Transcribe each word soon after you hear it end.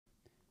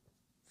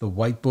The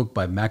White Book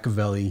by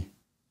Makavelli,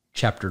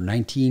 Chapter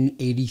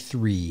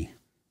 1983,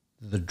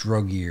 The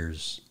Drug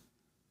Years.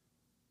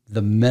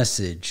 The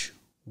message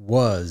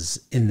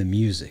was in the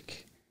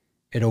music.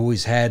 It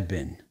always had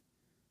been.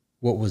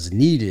 What was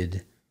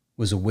needed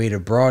was a way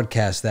to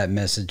broadcast that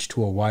message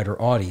to a wider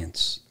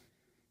audience.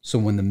 So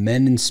when the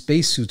men in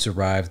spacesuits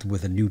arrived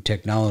with a new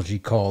technology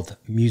called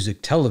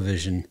music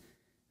television,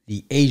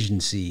 the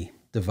agency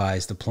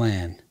devised a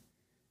plan.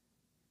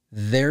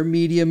 Their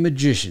media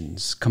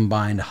magicians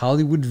combined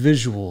Hollywood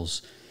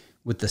visuals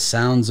with the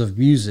sounds of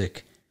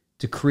music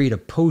to create a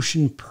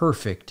potion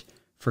perfect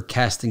for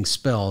casting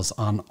spells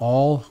on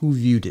all who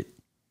viewed it.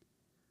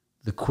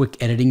 The quick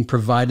editing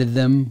provided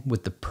them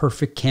with the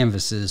perfect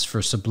canvases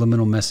for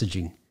subliminal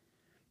messaging.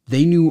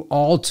 They knew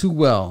all too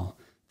well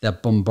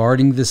that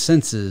bombarding the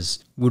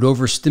senses would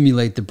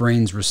overstimulate the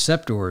brain's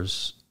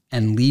receptors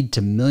and lead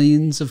to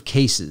millions of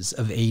cases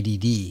of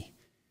ADD.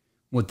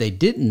 What they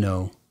didn't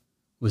know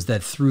was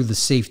that through the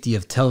safety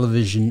of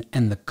television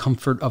and the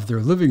comfort of their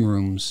living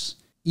rooms,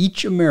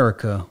 each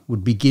America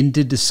would begin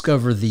to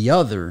discover the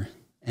other,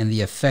 and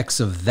the effects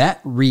of that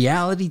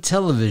reality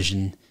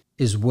television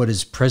is what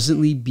is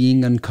presently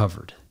being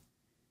uncovered.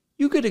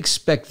 You could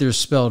expect their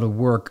spell to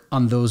work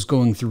on those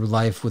going through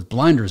life with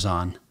blinders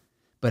on,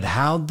 but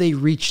how'd they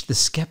reach the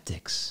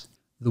skeptics?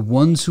 The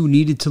ones who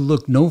needed to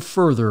look no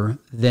further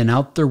than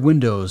out their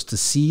windows to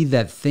see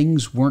that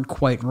things weren't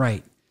quite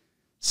right.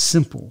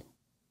 Simple.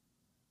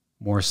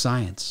 More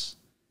science.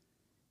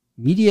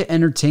 Media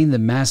entertained the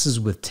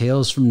masses with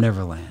tales from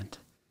Neverland.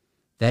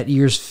 That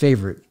year's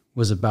favorite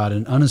was about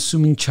an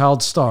unassuming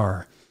child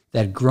star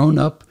that, grown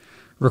up,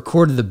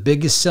 recorded the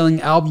biggest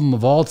selling album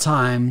of all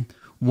time,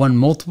 won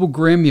multiple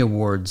Grammy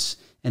Awards,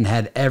 and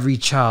had every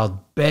child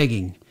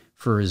begging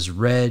for his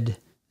red,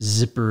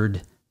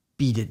 zippered,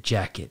 Beat It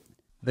jacket.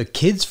 The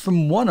kids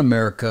from one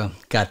America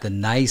got the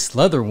nice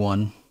leather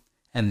one,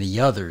 and the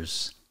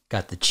others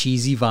got the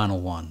cheesy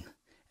vinyl one.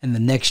 And the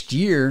next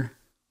year,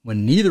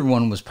 when neither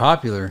one was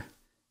popular,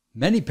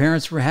 many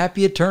parents were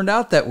happy it turned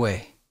out that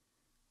way.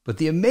 But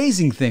the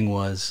amazing thing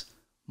was,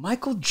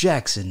 Michael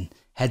Jackson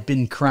had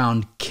been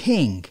crowned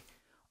king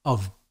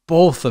of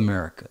both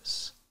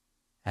Americas.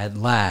 At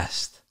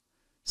last,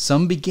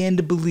 some began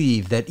to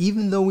believe that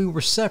even though we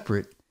were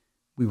separate,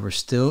 we were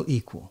still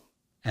equal.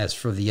 As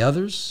for the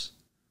others,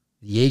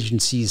 the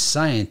agency's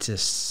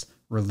scientists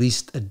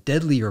released a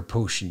deadlier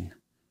potion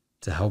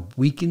to help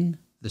weaken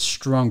the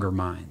stronger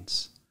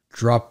minds.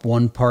 Drop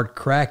 1 part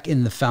crack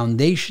in the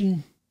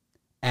foundation,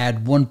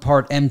 add 1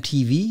 part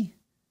MTV,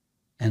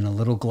 and a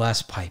little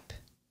glass pipe.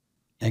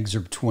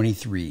 Excerpt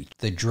 23,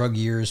 The Drug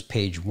Years,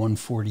 page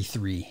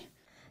 143.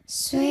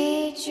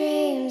 Sweet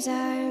dreams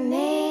are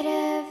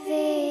made of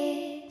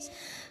these.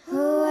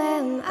 Who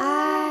am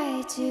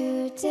I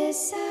to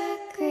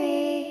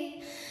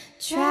disagree?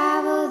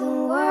 Travel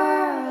the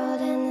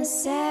world and the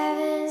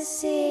 7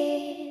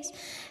 seas.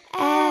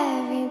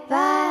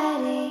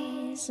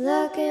 Everybody's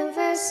looking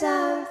for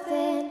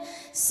something.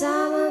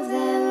 Some of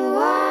them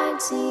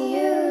want to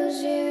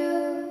use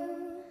you.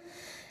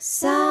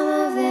 Some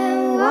of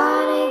them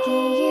want to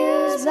get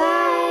used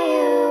by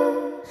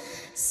you.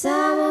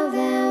 Some of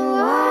them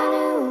want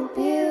to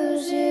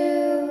abuse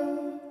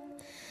you.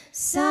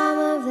 Some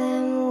of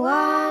them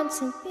want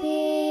to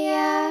be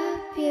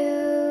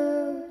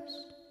abused.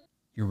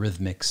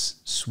 Eurythmics'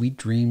 Sweet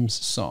Dreams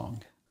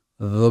song.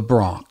 The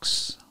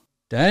Bronx.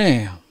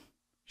 Damn,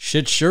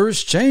 shit sure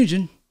is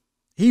changing.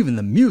 Even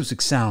the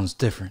music sounds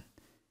different.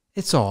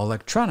 It's all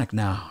electronic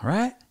now,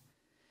 right?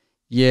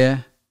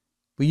 Yeah,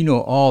 but you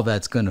know all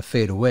that's gonna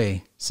fade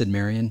away, said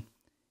Marion.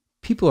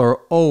 People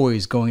are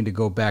always going to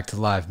go back to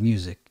live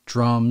music,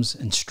 drums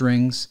and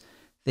strings.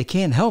 They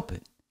can't help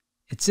it.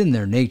 It's in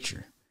their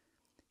nature.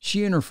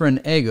 She and her friend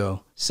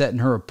Ego sat in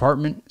her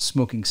apartment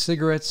smoking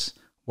cigarettes,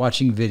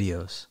 watching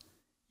videos.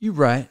 You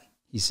right,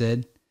 he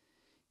said.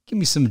 Give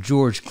me some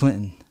George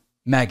Clinton,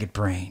 maggot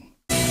brain.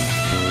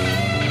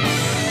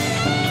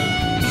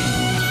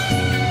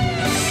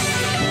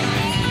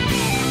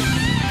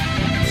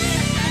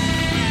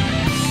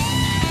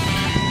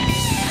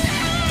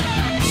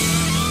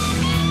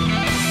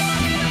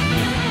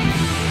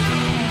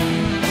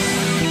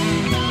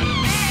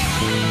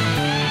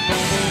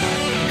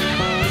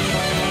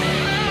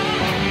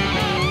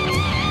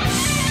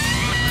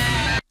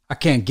 I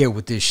can't get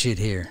with this shit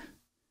here.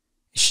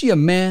 Is she a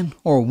man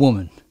or a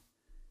woman?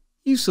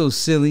 You so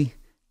silly.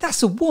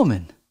 That's a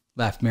woman,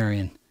 laughed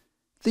Marion.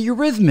 The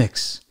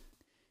Eurythmics.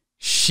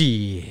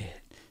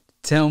 Shit.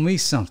 Tell me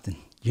something.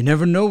 You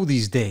never know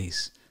these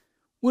days.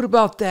 What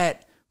about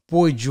that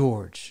Boy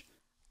George?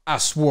 I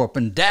swore up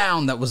and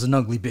down that was an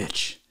ugly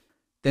bitch.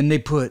 Then they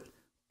put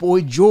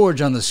Boy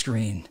George on the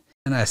screen,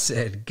 and I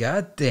said,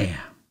 God damn.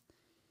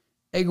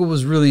 Ego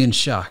was really in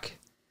shock.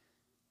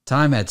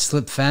 Time had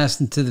slipped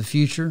fast into the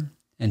future,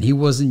 and he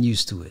wasn't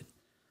used to it.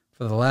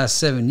 For the last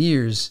 7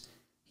 years,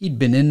 he'd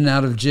been in and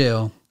out of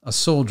jail, a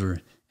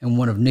soldier, and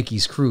one of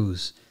Nicky's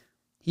crews.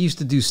 He used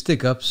to do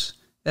stick-ups.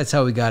 That's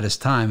how he got his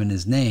time and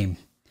his name.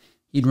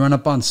 He'd run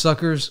up on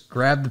suckers,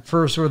 grab the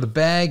purse or the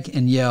bag,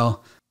 and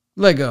yell,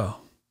 Let go.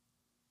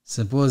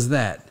 Simple as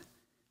that.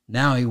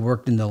 Now he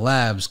worked in the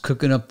labs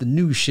cooking up the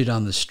new shit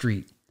on the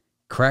street.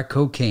 Crack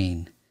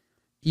cocaine.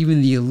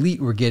 Even the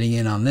elite were getting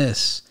in on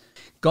this.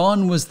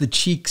 Gone was the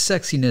cheek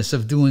sexiness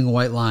of doing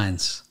white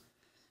lines.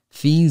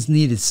 Fiends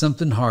needed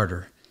something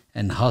harder,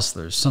 and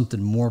hustlers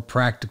something more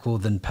practical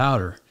than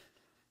powder.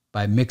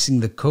 By mixing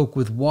the coke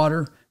with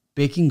water,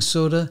 baking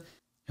soda,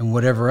 and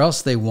whatever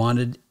else they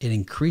wanted, it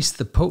increased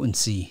the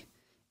potency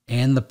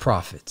and the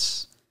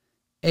profits.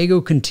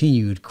 Ego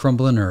continued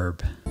crumbling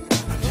herb.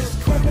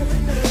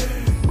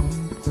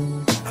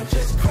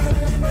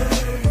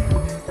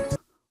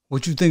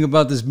 What you think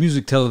about this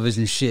music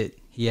television shit?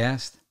 He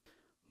asked.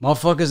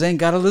 Motherfuckers ain't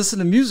gotta listen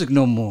to music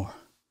no more.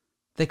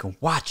 They can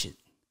watch it.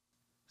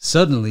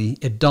 Suddenly,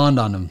 it dawned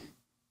on him.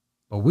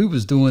 But we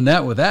was doing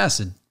that with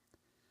acid.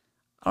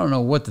 I don't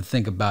know what to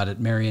think about it,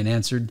 Marion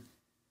answered.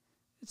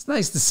 It's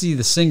nice to see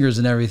the singers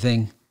and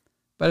everything,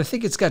 but I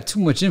think it's got too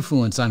much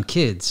influence on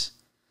kids.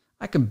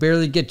 I can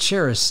barely get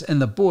Cheris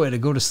and the boy to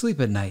go to sleep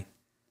at night.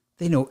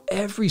 They know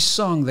every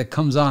song that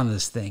comes on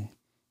this thing.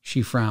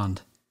 She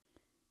frowned.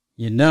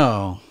 You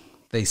know,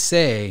 they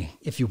say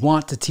if you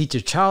want to teach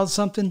a child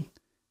something,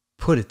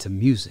 put it to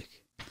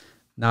music.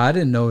 Nah, I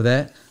didn't know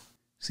that.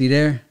 See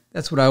there?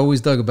 That's what I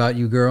always dug about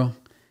you, girl.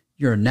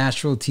 You're a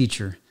natural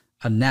teacher,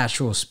 a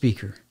natural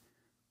speaker.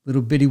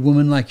 Little bitty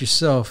woman like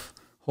yourself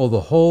hold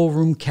the whole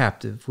room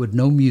captive with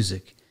no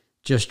music,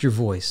 just your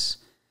voice.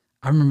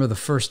 I remember the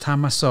first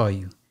time I saw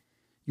you.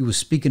 You was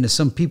speaking to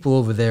some people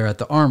over there at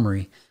the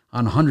Armory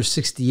on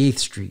 168th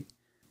Street.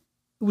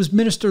 It was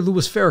Minister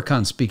Louis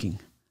Farrakhan speaking.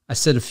 I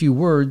said a few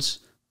words,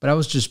 but I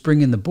was just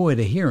bringing the boy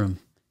to hear him.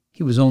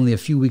 He was only a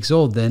few weeks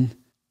old then.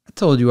 I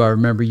told you I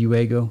remember you,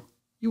 Ego.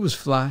 You was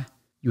fly.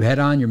 You had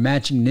on your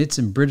matching knits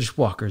and British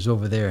walkers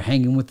over there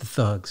hanging with the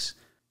thugs.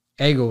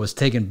 Ego was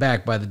taken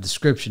back by the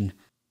description.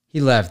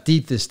 He laughed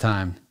deep this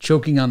time,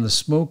 choking on the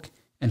smoke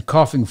and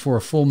coughing for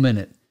a full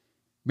minute.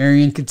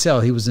 Marion could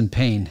tell he was in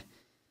pain.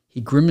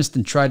 He grimaced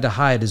and tried to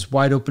hide his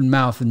wide-open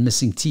mouth and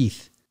missing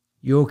teeth.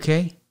 You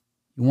okay?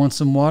 You want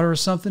some water or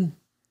something?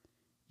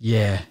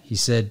 Yeah, he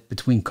said,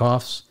 between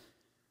coughs.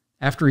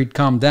 After he'd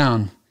calmed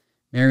down,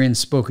 Marion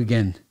spoke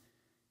again.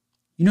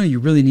 You know you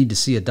really need to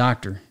see a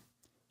doctor.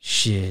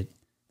 Shit,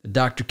 the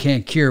doctor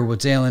can't cure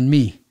what's ailing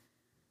me.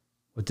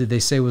 What did they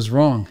say was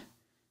wrong?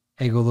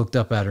 Ego looked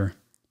up at her.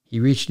 He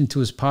reached into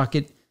his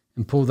pocket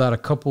and pulled out a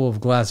couple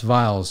of glass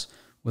vials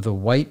with a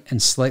white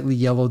and slightly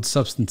yellowed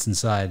substance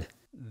inside.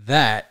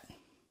 That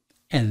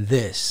and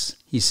this,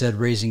 he said,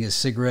 raising his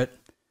cigarette.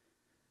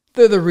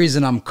 They're the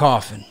reason I'm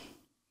coughing,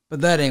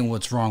 but that ain't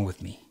what's wrong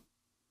with me.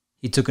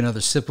 He took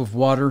another sip of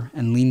water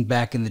and leaned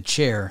back in the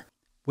chair,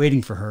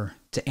 waiting for her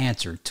to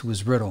answer to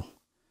his riddle.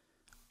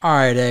 All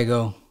right,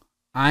 Ego,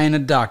 I ain't a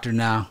doctor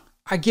now.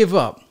 I give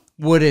up.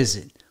 What is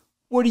it?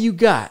 What do you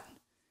got?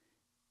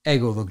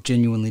 Ego looked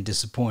genuinely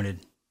disappointed.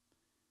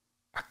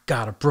 I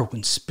got a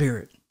broken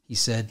spirit, he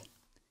said.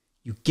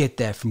 You get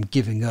that from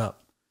giving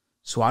up,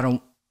 so I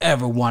don't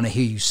ever want to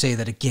hear you say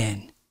that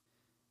again.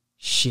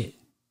 Shit.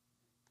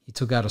 He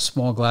took out a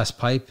small glass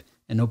pipe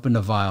and opened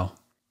a vial.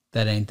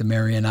 That ain't the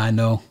Marion I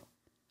know.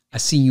 I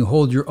seen you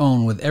hold your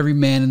own with every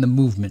man in the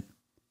movement.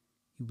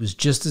 You was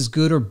just as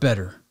good or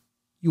better.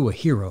 You a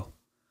hero.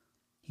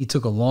 He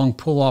took a long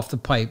pull off the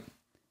pipe,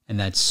 and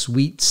that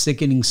sweet,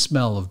 sickening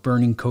smell of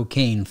burning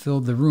cocaine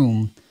filled the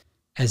room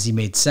as he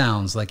made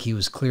sounds like he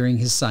was clearing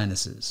his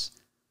sinuses.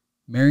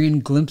 Marion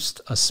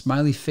glimpsed a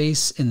smiley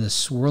face in the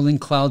swirling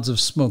clouds of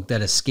smoke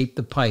that escaped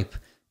the pipe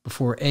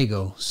before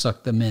Ego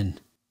sucked them in.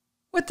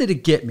 What did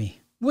it get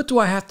me? What do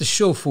I have to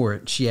show for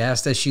it? She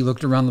asked as she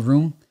looked around the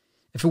room.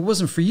 If it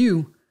wasn't for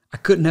you, I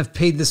couldn't have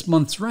paid this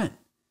month's rent.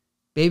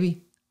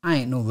 Baby, I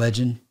ain't no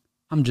legend.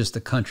 I'm just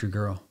a country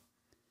girl.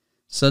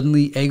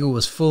 Suddenly, Ego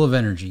was full of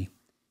energy.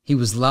 He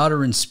was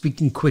louder and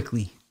speaking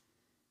quickly.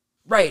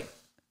 Right,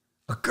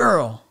 a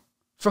girl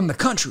from the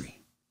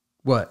country.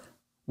 What,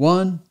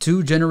 1,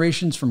 2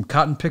 generations from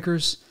cotton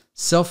pickers,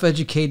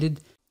 self-educated,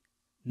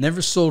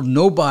 never sold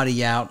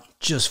nobody out,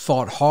 just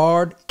fought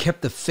hard,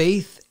 kept the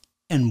faith,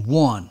 and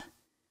won.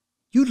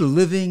 You the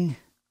living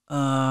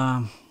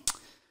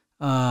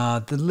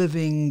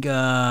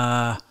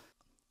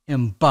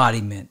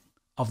embodiment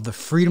of the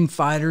freedom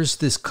fighters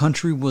this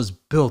country was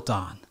built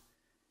on.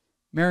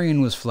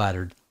 Marion was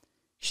flattered.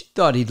 She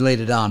thought he'd laid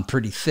it on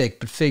pretty thick,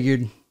 but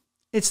figured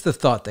it's the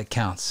thought that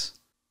counts.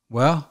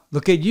 Well,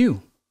 look at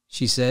you,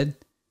 she said.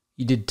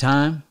 You did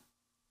time.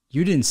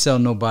 You didn't sell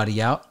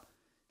nobody out.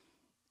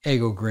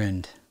 Ego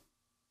grinned.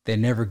 They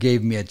never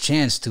gave me a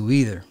chance to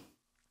either.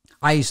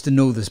 I used to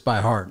know this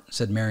by heart,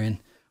 said Marion,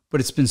 but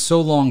it's been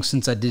so long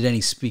since I did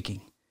any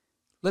speaking.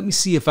 Let me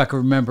see if I can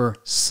remember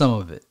some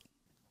of it.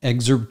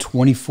 Excerpt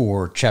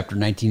 24, Chapter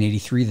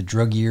 1983, The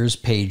Drug Years,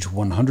 page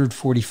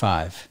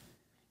 145.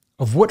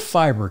 Of what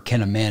fiber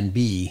can a man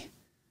be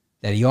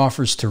that he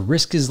offers to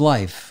risk his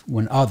life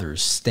when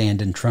others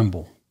stand and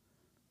tremble?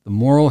 The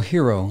moral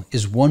hero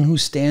is one who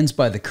stands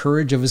by the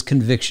courage of his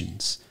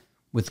convictions,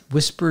 with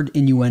whispered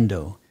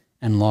innuendo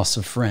and loss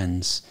of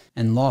friends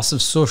and loss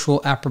of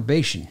social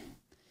approbation.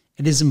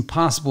 It is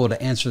impossible to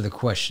answer the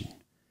question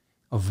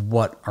of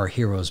what our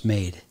heroes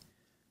made.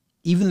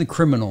 Even the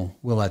criminal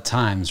will at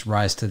times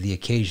rise to the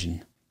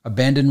occasion.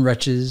 Abandoned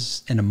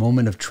wretches in a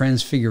moment of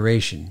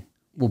transfiguration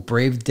will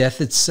brave death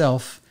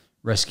itself,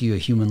 rescue a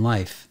human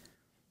life.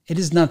 It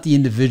is not the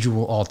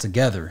individual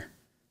altogether,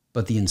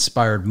 but the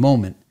inspired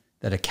moment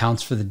that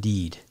accounts for the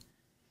deed.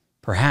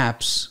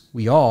 Perhaps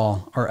we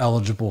all are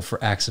eligible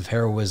for acts of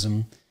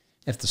heroism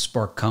if the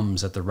spark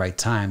comes at the right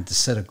time to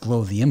set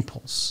aglow the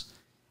impulse.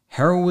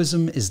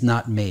 Heroism is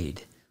not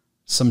made.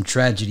 Some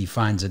tragedy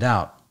finds it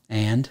out,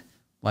 and,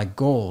 like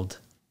gold,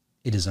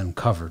 it is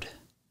uncovered.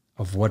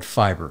 Of what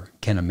fiber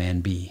can a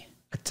man be?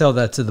 I tell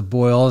that to the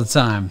boy all the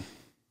time.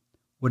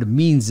 What it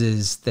means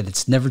is that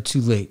it's never too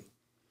late.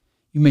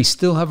 You may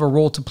still have a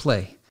role to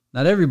play.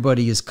 Not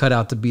everybody is cut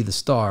out to be the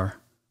star,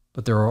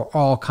 but there are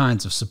all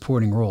kinds of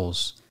supporting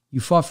roles. You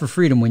fought for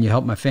freedom when you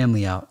helped my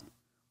family out.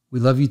 We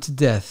love you to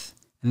death,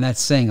 and that's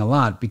saying a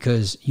lot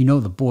because you know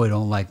the boy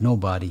don't like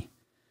nobody.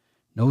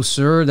 No,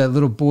 sir, that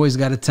little boy's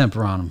got a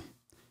temper on him.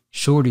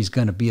 Shorty's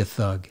gonna be a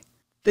thug.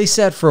 They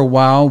sat for a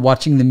while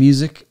watching the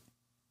music.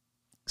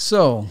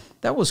 So,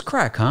 that was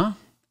crack, huh?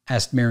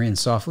 Asked Marion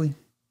softly.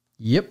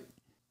 Yep.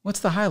 What's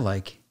the high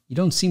like? You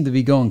don't seem to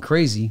be going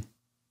crazy.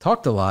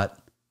 Talked a lot,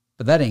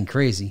 but that ain't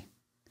crazy.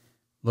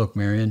 Look,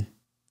 Marion,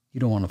 you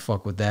don't want to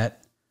fuck with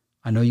that.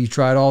 I know you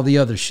tried all the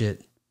other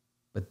shit,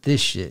 but this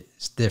shit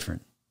is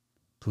different.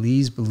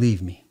 Please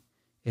believe me.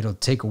 It'll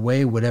take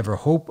away whatever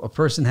hope a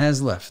person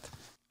has left.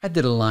 I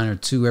did a line or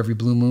two every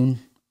blue moon.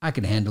 I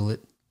could handle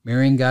it.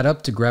 Marion got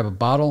up to grab a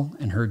bottle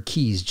and heard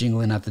keys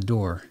jingling at the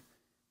door.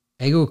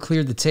 Ego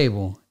cleared the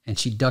table, and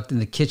she ducked in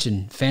the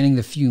kitchen, fanning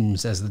the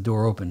fumes as the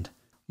door opened.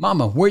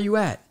 Mama, where you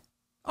at?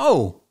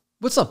 Oh,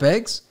 what's up,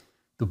 Eggs?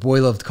 The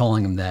boy loved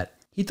calling him that.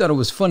 He thought it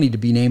was funny to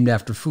be named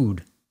after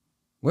food.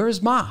 Where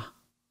is Ma?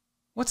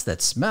 What's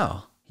that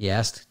smell? He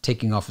asked,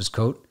 taking off his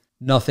coat.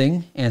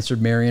 Nothing,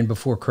 answered Marion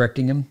before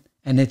correcting him.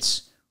 And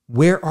it's,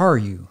 where are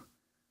you?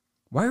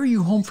 Why are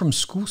you home from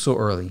school so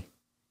early?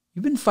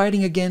 You been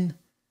fighting again?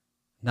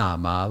 Nah,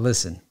 Ma,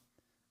 listen.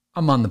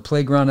 I'm on the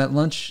playground at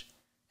lunch,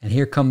 and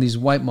here come these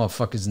white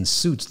motherfuckers in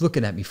suits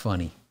looking at me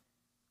funny.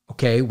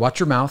 Okay,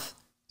 watch your mouth.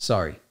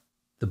 Sorry.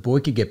 The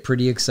boy could get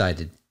pretty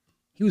excited.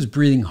 He was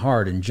breathing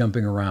hard and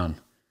jumping around.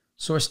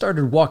 So I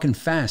started walking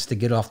fast to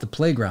get off the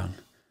playground.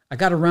 I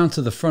got around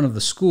to the front of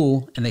the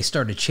school, and they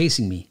started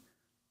chasing me.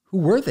 Who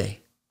were they?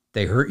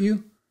 They hurt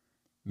you?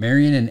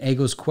 Marion and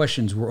Ego's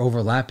questions were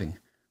overlapping.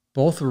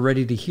 Both were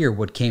ready to hear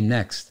what came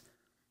next.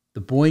 The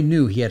boy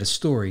knew he had a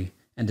story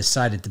and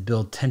decided to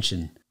build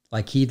tension,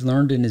 like he'd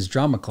learned in his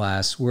drama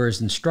class where his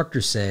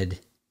instructor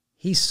said,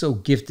 he's so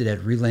gifted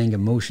at relaying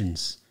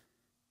emotions.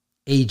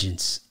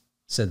 Agents,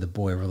 said the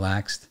boy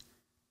relaxed.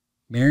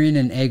 Marion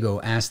and Ego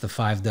asked the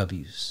 5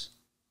 W's.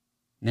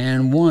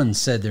 Nan 1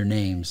 said their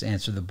names,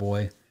 answered the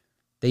boy.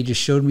 They just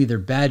showed me their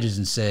badges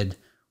and said,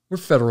 we're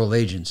federal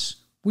agents.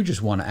 We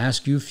just want to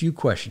ask you a few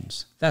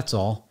questions. That's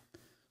all.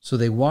 So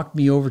they walked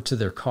me over to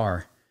their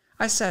car.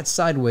 I sat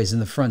sideways in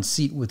the front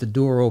seat with the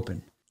door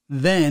open.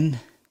 Then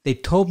they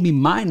told me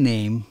my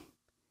name,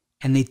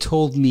 and they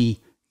told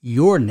me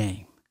your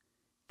name.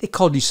 They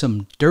called you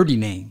some dirty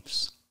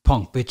names,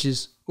 punk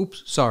bitches.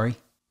 Oops, sorry.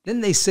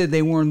 Then they said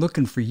they weren't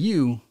looking for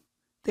you.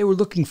 They were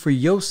looking for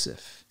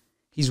Yosef.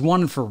 He's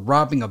wanted for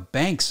robbing a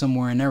bank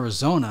somewhere in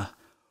Arizona.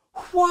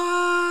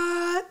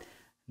 What?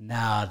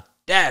 Now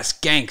that's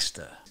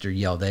gangsta,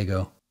 yelled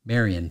Ego.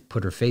 Marion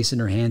put her face in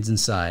her hands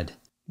inside.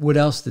 What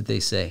else did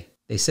they say?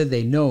 They said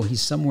they know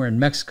he's somewhere in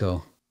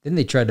Mexico. Then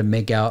they tried to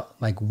make out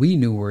like we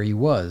knew where he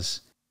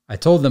was. I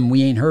told them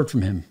we ain't heard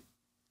from him.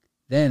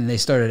 Then they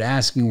started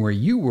asking where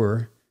you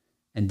were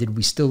and did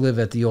we still live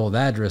at the old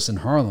address in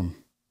Harlem.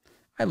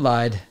 I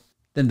lied.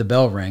 Then the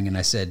bell rang and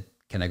I said,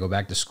 can I go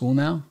back to school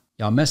now?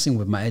 Y'all messing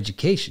with my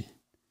education.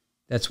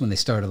 That's when they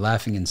started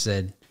laughing and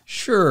said,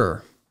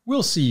 sure,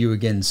 we'll see you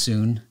again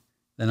soon.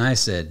 Then I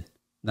said,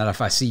 not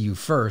if I see you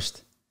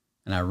first.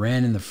 And I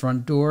ran in the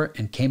front door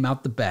and came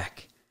out the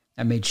back.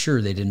 I made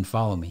sure they didn't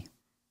follow me.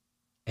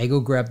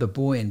 Ego grabbed the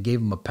boy and gave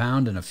him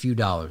 £1 and a few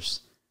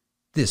dollars.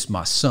 This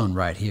my son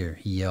right here,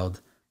 he yelled.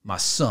 My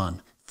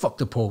son. Fuck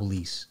the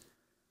police.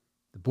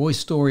 The boy's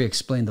story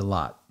explained a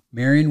lot.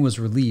 Marion was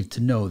relieved to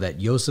know that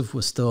Yosef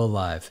was still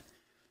alive.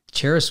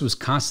 Cheris was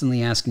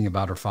constantly asking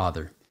about her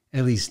father.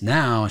 At least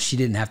now she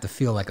didn't have to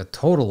feel like a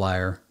total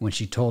liar when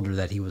she told her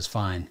that he was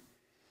fine.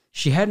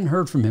 She hadn't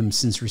heard from him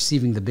since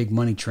receiving the big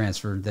money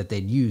transfer that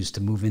they'd used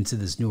to move into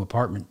this new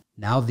apartment.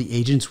 Now the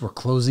agents were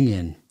closing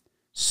in.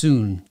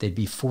 Soon they'd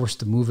be forced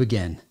to move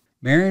again.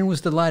 Marion was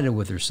delighted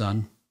with her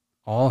son.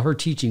 All her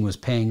teaching was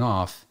paying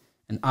off,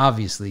 and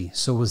obviously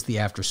so was the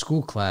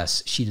after-school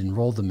class she'd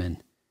enrolled him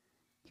in.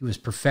 He was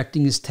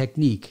perfecting his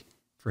technique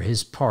for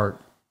his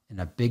part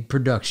in a big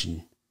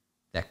production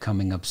that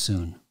coming up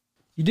soon.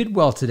 You did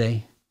well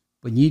today,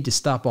 but you need to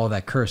stop all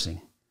that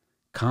cursing.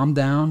 Calm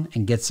down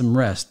and get some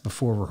rest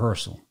before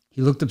rehearsal.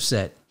 He looked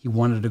upset. He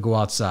wanted to go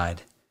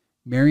outside.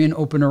 Marion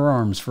opened her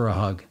arms for a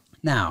hug.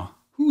 Now,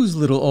 whose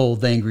little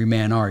old angry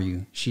man are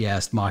you? She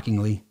asked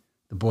mockingly.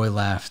 The boy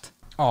laughed.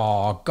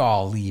 Aw,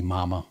 golly,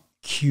 Mama.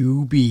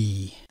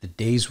 QB. The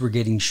days were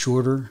getting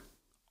shorter.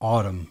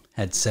 Autumn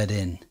had set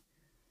in.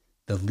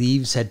 The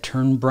leaves had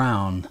turned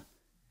brown,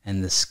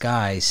 and the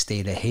sky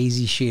stayed a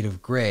hazy shade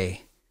of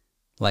gray,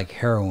 like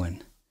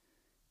heroin.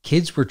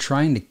 Kids were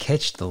trying to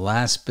catch the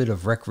last bit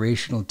of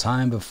recreational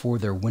time before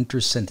their winter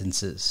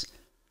sentences.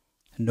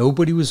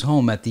 Nobody was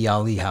home at the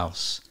Ali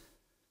house.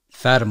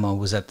 Fatima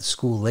was at the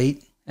school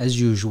late, as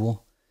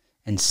usual,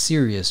 and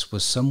Sirius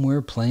was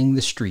somewhere playing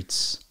the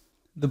streets.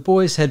 The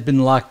boys had been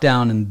locked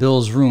down in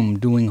Bill's room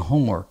doing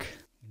homework.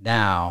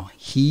 Now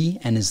he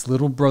and his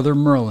little brother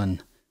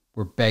Merlin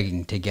were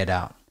begging to get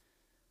out.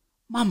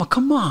 "Mama,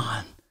 come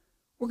on.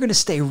 We're going to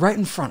stay right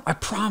in front, I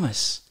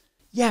promise."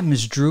 "Yeah,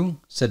 Miss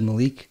Drew," said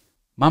Malik.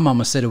 "My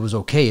mama said it was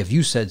okay if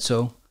you said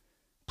so."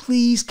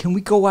 "Please, can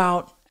we go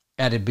out?"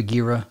 added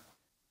Bagheera.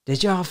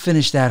 "Did y'all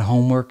finish that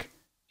homework?"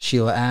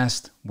 Sheila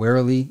asked,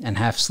 wearily and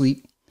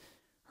half-asleep.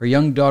 Her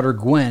young daughter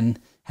Gwen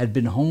had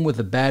been home with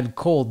a bad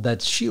cold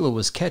that Sheila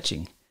was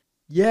catching.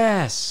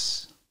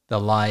 "Yes," the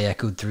lie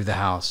echoed through the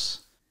house.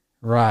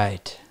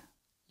 "Right.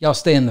 Y'all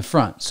stay in the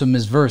front so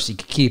Miss Versey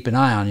can keep an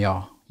eye on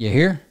y'all. You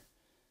hear?"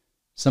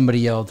 Somebody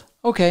yelled,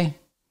 "Okay,"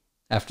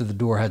 after the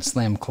door had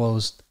slammed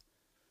closed.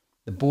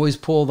 The boys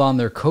pulled on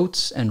their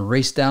coats and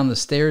raced down the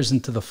stairs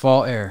into the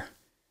fall air.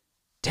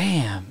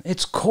 "Damn,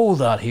 it's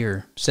cold out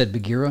here," said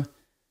Bagheera.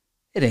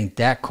 "It ain't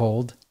that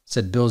cold,"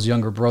 said Bill's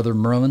younger brother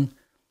Merlin.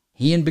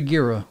 He and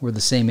Bagheera were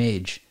the same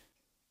age.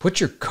 "Put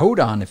your coat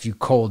on if you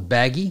cold,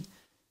 Baggy.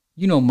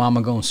 You know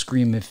Mama gonna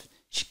scream if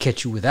she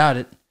catch you without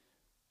it."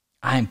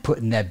 "I ain't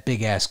putting that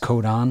big-ass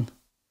coat on."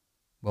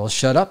 "Well,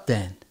 shut up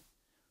then."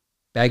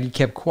 Baggy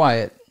kept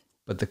quiet,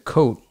 but the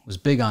coat was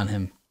big on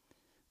him.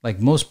 Like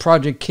most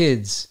Project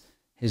Kids,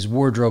 his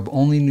wardrobe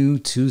only knew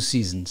 2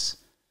 seasons.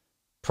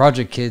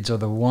 Project Kids are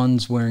the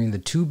ones wearing the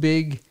too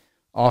big,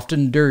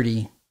 often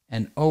dirty,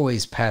 and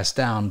always passed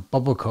down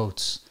bubble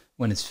coats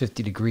when it's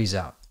 50 degrees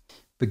out.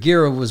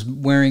 Bagheera was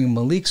wearing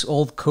Malik's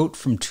old coat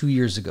from 2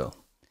 years ago.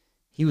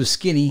 He was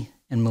skinny,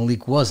 and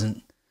Malik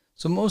wasn't,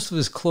 so most of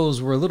his clothes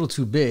were a little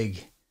too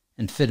big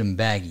and fit him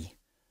baggy.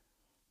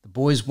 The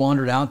boys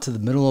wandered out to the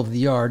middle of the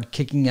yard,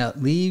 kicking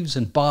out leaves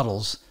and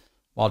bottles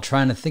while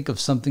trying to think of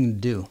something to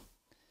do.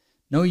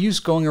 No use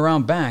going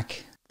around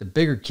back. The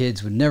bigger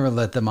kids would never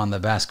let them on the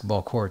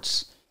basketball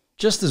courts.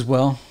 Just as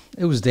well,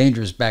 it was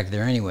dangerous back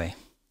there anyway.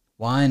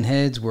 Wine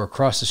heads were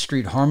across the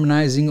street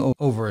harmonizing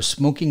over a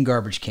smoking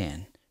garbage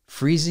can,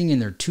 freezing in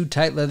their too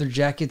tight leather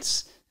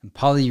jackets and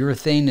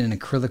polyurethane and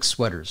acrylic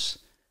sweaters.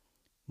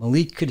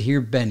 Malik could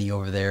hear Benny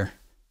over there,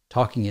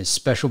 talking his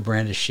special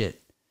brand of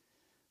shit.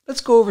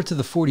 "Let's go over to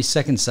the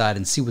 42nd side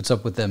and see what's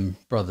up with them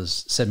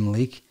brothers," said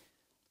Malik.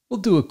 "We'll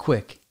do it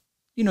quick.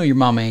 You know your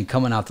mama ain't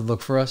coming out to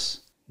look for us."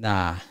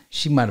 "Nah,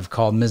 she might have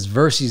called Miss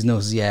Versey's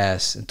nosy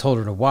ass and told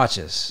her to watch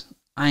us.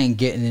 I ain't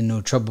getting in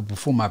no trouble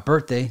before my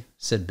birthday,"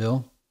 said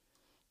Bill.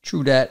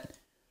 "True that."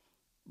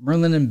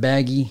 Merlin and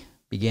Baggy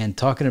began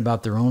talking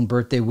about their own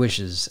birthday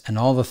wishes and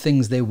all the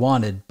things they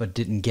wanted but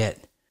didn't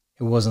get.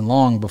 It wasn't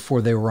long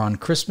before they were on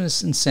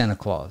Christmas and Santa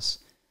Claus.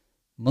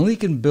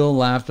 Malik and Bill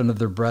laughed under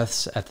their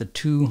breaths at the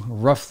 2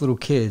 rough little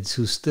kids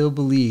who still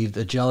believed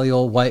a jolly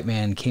old white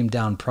man came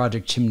down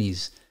project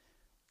chimneys.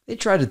 They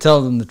tried to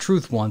tell them the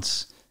truth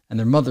once, and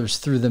their mothers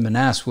threw them an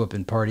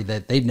ass-whooping party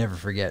that they'd never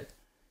forget.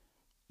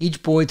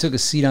 Each boy took a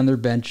seat on their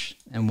bench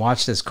and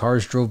watched as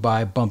cars drove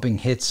by bumping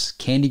hits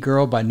Candy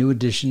Girl by New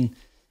Edition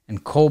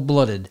and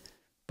Cold-Blooded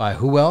by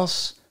who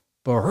else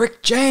but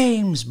Rick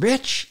James,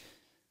 bitch.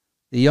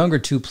 The younger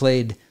 2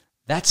 played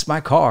That's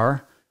My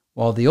Car,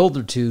 while the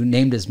older 2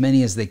 named as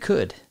many as they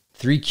could.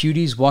 3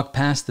 cuties walked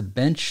past the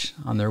bench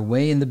on their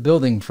way in the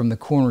building from the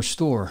corner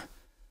store.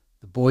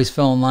 The boys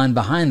fell in line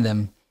behind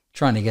them,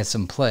 trying to get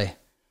some play.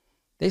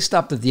 They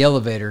stopped at the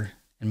elevator,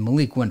 and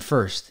Malik went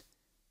first.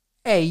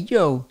 "Hey,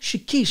 yo,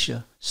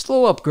 Shakisha,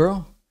 slow up,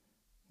 girl."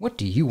 "What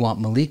do you want,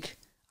 Malik?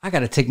 I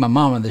gotta take my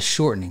mama this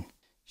shortening,"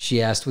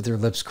 she asked with her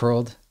lips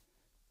curled.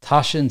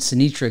 Tasha and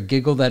Sinitra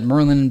giggled at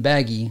Merlin and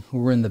Baggy, who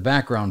were in the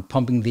background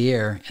pumping the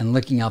air and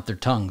licking out their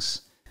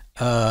tongues.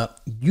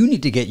 You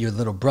need to get your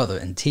little brother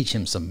and teach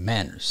him some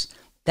manners.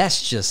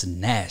 That's just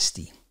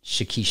nasty,"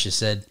 Shakisha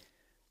said.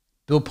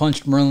 Bill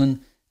punched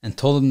Merlin and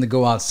told him to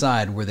go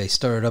outside, where they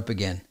started up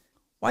again.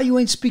 "Why you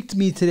ain't speak to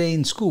me today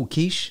in school,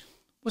 Keish?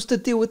 What's the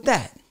deal with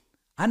that?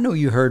 I know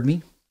you heard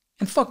me."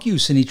 "And fuck you,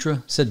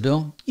 Sinitra," said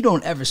Bill. "You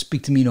don't ever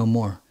speak to me no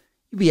more.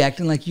 You be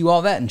acting like you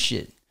all that and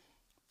shit."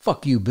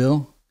 "Fuck you,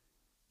 Bill.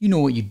 You know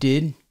what you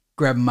did,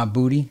 grabbing my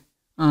booty."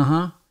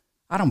 "Uh-huh.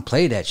 I don't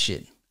play that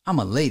shit. I'm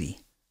a lady.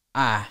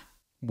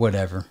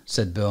 Whatever,"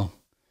 said Bill.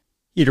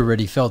 He'd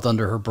already felt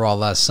under her bra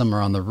last summer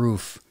on the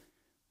roof.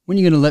 "When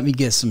you gonna let me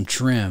get some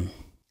trim?"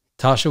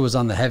 Tasha was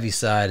on the heavy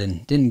side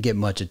and didn't get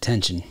much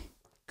attention.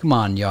 "Come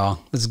on, y'all.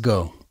 Let's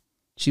go."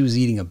 She was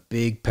eating a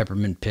big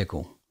peppermint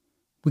pickle.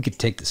 "We could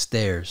take the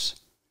stairs."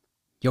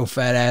 "Yo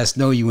fat ass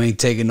know you ain't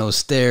taking no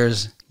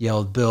stairs,"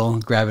 yelled Bill,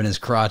 grabbing his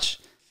crotch.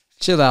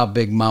 "Chill out,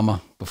 big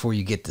mama, before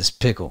you get this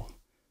pickle."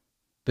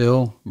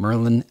 Bill,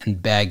 Merlin,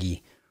 and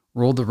Baggy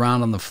rolled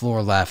around on the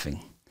floor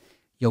laughing.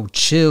 Yo,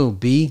 chill,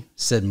 B,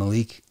 said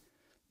Malik.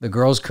 The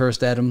girls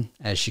cursed at him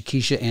as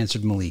Shakisha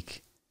answered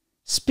Malik.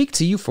 Speak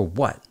to you for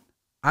what?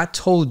 I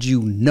told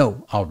you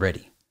no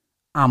already.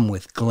 I'm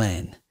with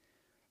Glenn.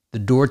 The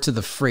door to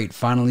the freight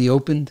finally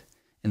opened,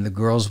 and the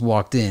girls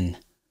walked in.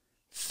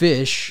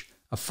 Fish,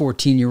 a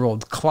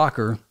 14-year-old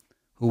clocker,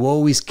 who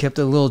always kept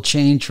a little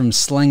change from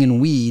slanging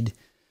weed,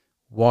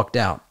 walked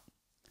out.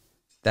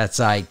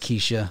 That's aight,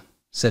 Keisha,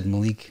 said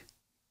Malik.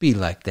 Be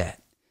like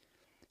that.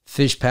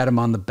 Fish pat him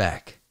on the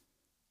back.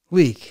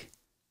 Leak,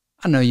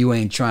 I know you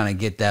ain't trying to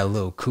get that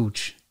little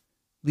cooch.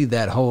 Leave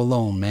that hoe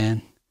alone,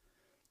 man.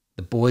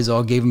 The boys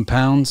all gave him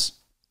pounds,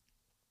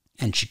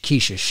 and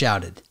Shakisha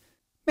shouted,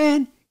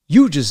 Man,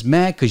 you just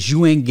mad 'cause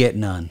you ain't get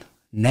none.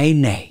 Nay,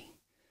 nay.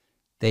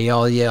 They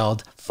all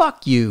yelled,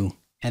 Fuck you,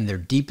 and their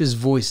deepest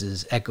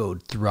voices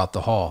echoed throughout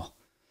the hall.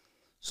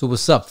 So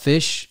what's up,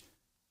 Fish?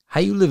 How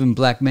you living,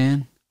 black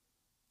man?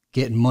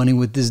 Getting money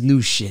with this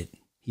new shit,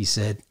 he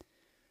said.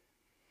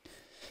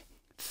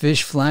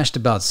 Fish flashed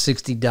about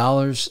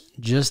 $60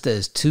 just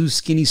as two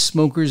skinny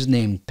smokers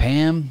named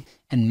Pam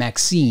and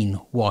Maxine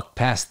walked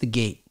past the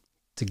gate.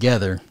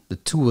 Together, the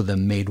two of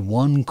them made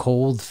one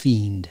cold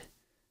fiend.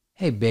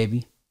 Hey,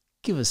 baby,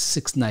 give us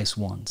 6 nice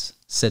ones,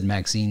 said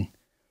Maxine.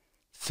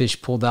 Fish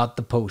pulled out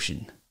the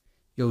potion.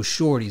 Yo,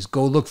 shorties,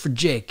 go look for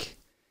Jake.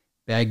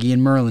 Baggy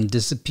and Merlin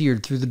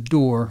disappeared through the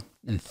door,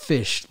 and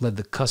Fish led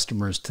the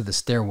customers to the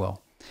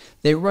stairwell.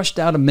 They rushed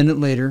out a minute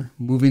later,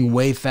 moving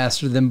way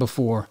faster than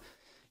before.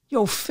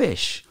 Yo,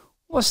 Fish,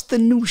 what's the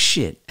new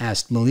shit?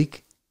 Asked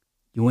Malik.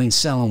 You ain't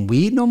selling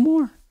weed no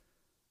more?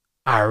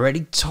 I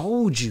already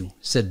told you,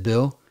 said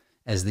Bill,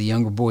 as the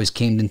younger boys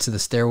came into the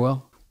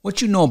stairwell.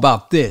 What you know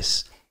about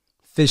this?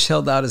 Fish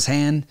held out his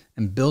hand,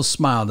 and Bill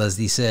smiled as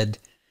he said,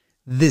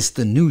 This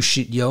the new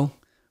shit, yo.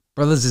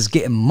 Brothers is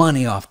getting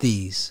money off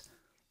these.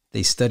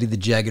 They studied the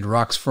jagged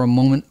rocks for a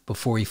moment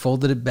before he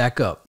folded it back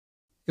up.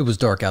 It was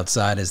dark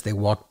outside as they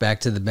walked back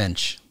to the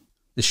bench.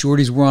 The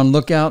shorties were on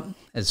lookout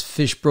as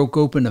Fish broke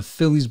open a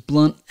Philly's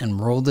blunt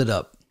and rolled it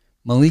up.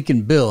 Malik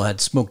and Bill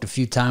had smoked a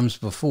few times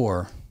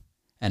before,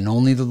 and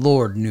only the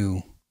Lord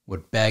knew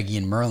what Baggy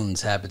and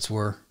Merlin's habits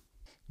were.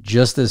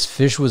 Just as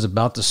Fish was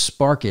about to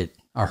spark it,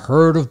 a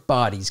herd of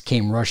bodies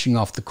came rushing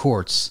off the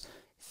courts.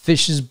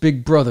 Fish's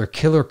big brother,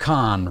 Killer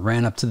Khan,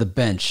 ran up to the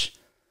bench.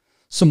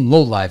 Some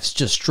lowlifes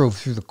just drove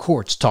through the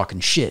courts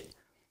talking shit.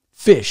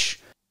 Fish,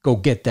 go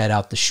get that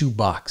out the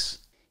shoebox.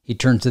 He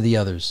turned to the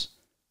others.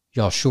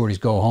 Y'all shorties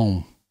go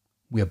home.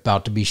 We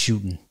about to be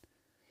shooting.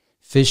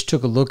 Fish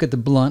took a look at the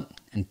blunt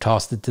and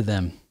tossed it to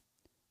them.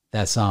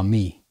 That's on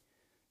me.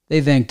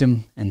 They thanked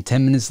him, and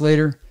 10 minutes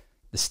later,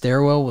 the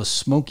stairwell was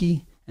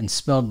smoky and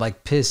smelled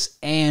like piss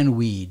and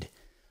weed.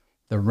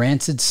 The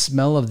rancid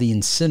smell of the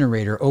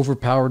incinerator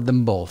overpowered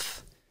them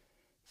both.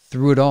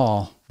 Through it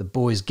all, the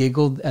boys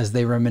giggled as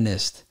they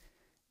reminisced.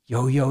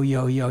 Yo, yo,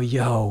 yo, yo,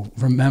 yo,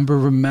 remember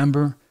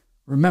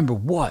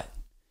what?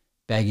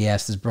 Baggy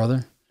asked his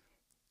brother.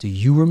 Do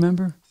you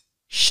remember?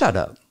 Shut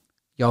up.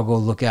 Y'all go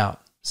look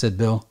out, said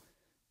Bill.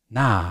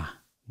 Nah,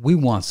 we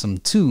want some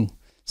too,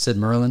 said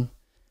Merlin.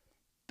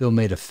 Bill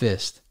made a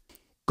fist.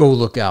 Go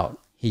look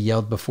out, he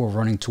yelled before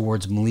running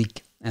towards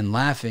Malik and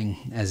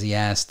laughing as he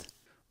asked,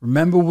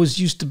 Remember was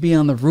used to be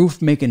on the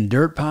roof making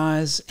dirt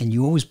pies and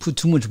you always put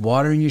too much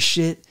water in your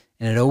shit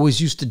and it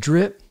always used to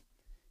drip?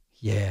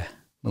 Yeah,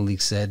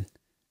 Malik said.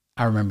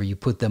 I remember you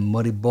put them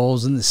muddy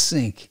bowls in the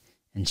sink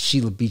and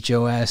Sheila beat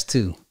your ass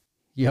too.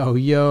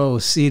 Yo,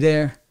 see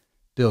there?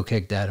 Bill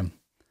kicked at him.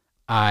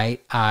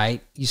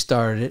 Aight, you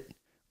started it.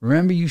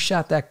 Remember you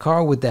shot that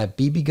car with that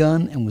BB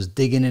gun and was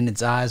digging in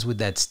its eyes with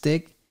that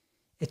stick?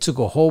 It took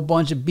a whole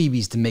bunch of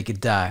BBs to make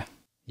it die.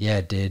 Yeah,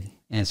 it did,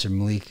 answered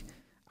Malik.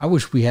 I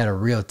wish we had a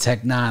real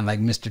Tech 9 like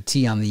Mr.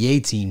 T on the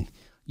A-team.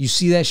 You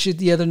see that shit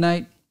the other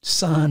night?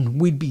 Son,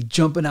 we'd be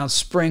jumping out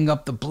spraying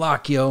up the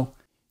block, yo.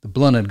 The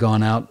blunt had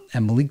gone out,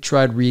 and Malik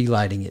tried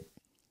relighting it.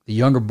 The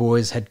younger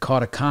boys had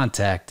caught a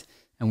contact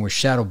and were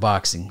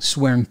shadowboxing,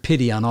 swearing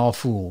pity on all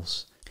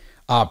fools.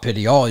 I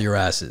pity all your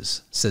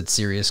asses, said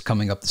Sirius,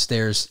 coming up the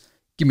stairs.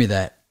 Give me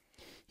that.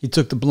 He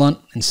took the blunt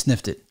and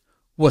sniffed it.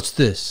 What's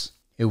this?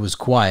 It was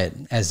quiet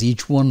as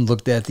each one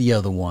looked at the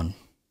other one.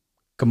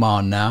 Come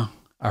on now.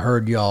 I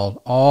heard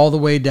y'all all the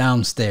way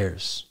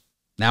downstairs.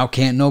 Now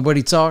can't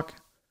nobody talk?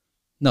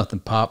 Nothing,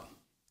 Pop.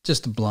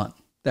 Just a blunt.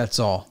 That's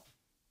all.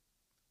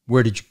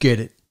 Where did you get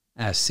it?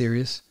 Asked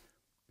Sirius.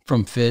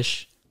 From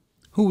Fish.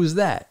 Who was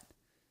that?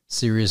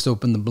 Sirius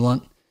opened the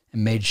blunt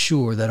and made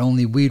sure that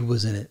only weed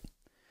was in it.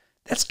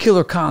 That's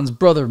Killer Khan's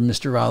brother,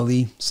 Mr.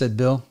 Ali, said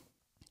Bill.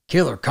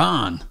 Killer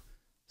Khan?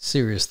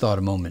 Sirius thought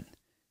a moment.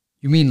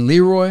 You mean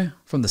Leroy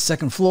from the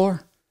second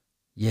floor?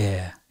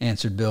 Yeah,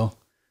 answered Bill.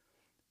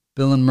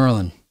 Bill and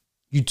Merlin,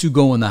 you two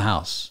go in the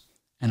house,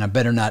 and I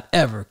better not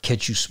ever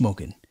catch you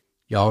smoking.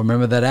 Y'all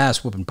remember that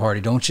ass-whooping party,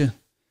 don't you?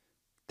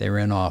 They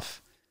ran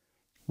off.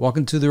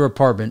 Walking to their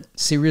apartment,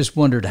 Sirius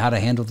wondered how to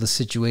handle the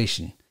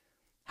situation.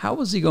 How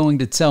was he going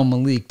to tell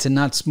Malik to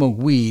not smoke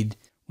weed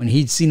when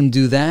he'd seen him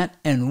do that,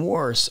 and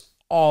worse,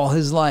 all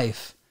his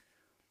life?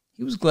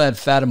 He was glad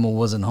Fatima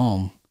wasn't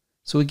home,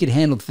 so he could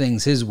handle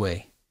things his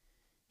way.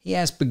 He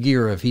asked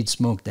Bagheera if he'd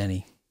smoked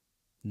any.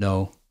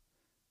 No.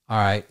 All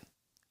right,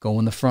 go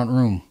in the front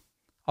room.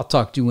 I'll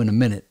talk to you in a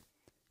minute.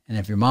 And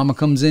if your mama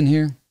comes in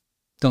here,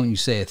 don't you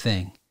say a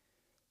thing.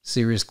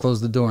 Sirius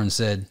closed the door and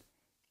said,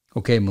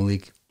 Okay,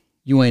 Malik,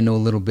 you ain't no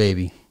little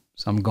baby,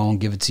 so I'm going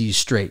to give it to you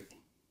straight.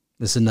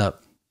 Listen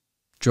up.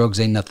 Drugs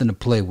ain't nothing to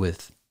play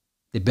with.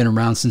 They've been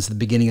around since the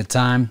beginning of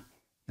time,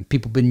 and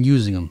people been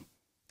using them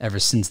ever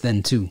since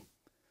then too.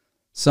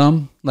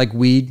 Some, like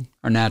weed,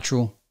 are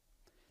natural.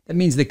 That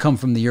means they come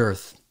from the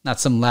earth, not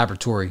some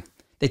laboratory.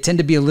 They tend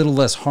to be a little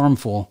less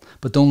harmful,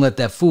 but don't let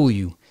that fool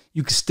you.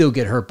 You can still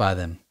get hurt by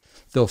them.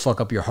 They'll fuck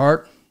up your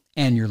heart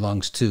and your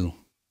lungs too.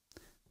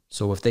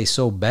 So if they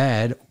so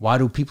bad, why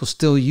do people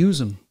still use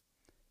them?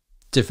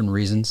 Different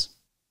reasons.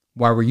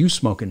 Why were you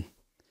smoking?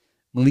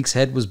 Malik's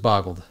head was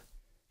boggled,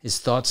 his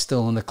thoughts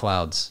still in the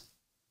clouds.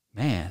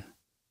 Man,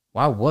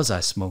 why was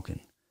I smoking?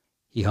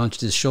 He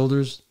hunched his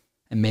shoulders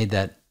and made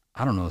that,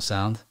 I don't know,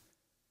 sound.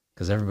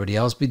 'Cause everybody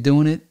else be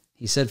doing it,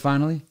 he said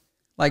finally.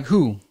 Like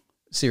who?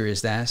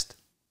 Sirius asked.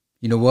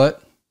 You know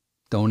what?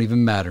 Don't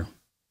even matter.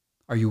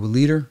 Are you a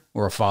leader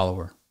or a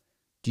follower?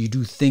 Do you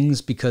do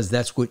things because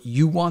that's what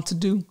you want to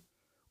do?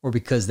 Or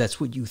because that's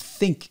what you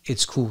think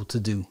it's cool to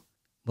do?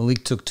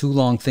 Malik took too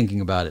long thinking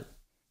about it.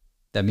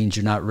 That means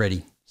you're not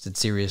ready, said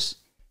Sirius.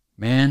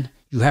 Man,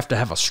 you have to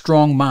have a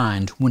strong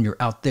mind when you're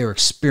out there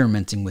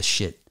experimenting with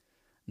shit.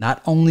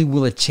 Not only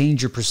will it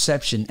change your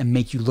perception and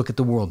make you look at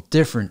the world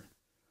different,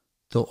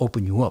 they'll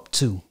open you up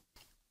too.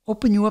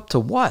 Open you up to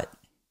what?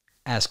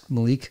 Asked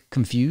Malik,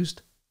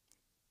 confused.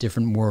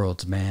 Different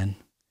worlds, man.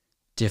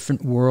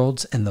 Different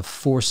worlds and the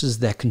forces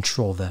that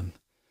control them.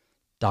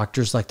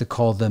 Doctors like to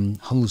call them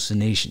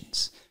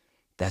hallucinations.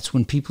 That's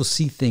when people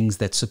see things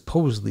that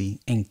supposedly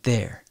ain't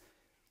there.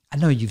 I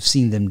know you've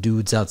seen them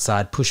dudes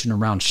outside pushing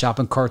around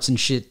shopping carts and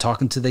shit,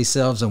 talking to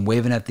themselves and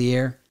waving at the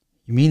air.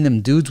 You mean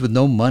them dudes with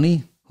no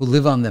money who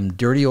live on them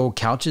dirty old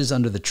couches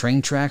under the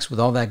train tracks with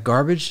all that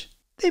garbage?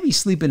 They be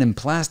sleeping in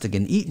plastic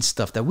and eating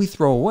stuff that we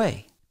throw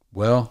away.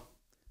 Well,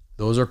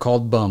 those are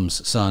called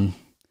bums, son.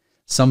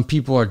 Some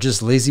people are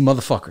just lazy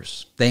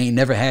motherfuckers. They ain't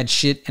never had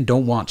shit and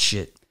don't want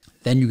shit.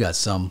 Then you got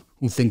some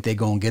who think they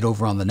gonna get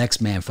over on the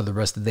next man for the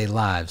rest of their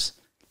lives.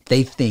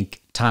 They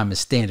think time is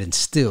standing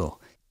still.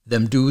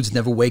 Them dudes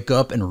never wake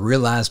up and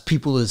realize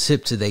people is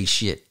hip to they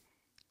shit.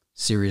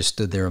 Sirius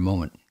stood there a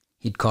moment.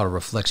 He'd caught a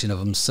reflection of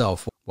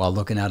himself while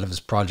looking out of his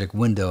project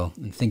window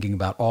and thinking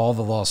about all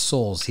the lost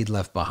souls he'd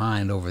left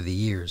behind over the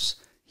years.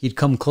 He'd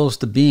come close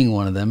to being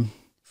one of them.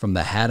 From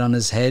the hat on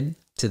his head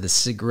to the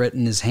cigarette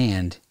in his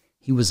hand,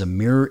 he was a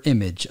mirror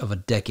image of a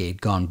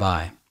decade gone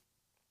by.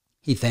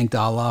 He thanked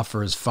Allah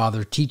for his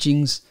father's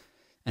teachings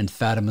and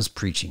Fatima's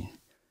preaching.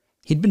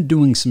 He'd been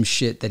doing some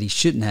shit that he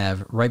shouldn't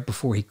have right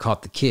before he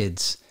caught the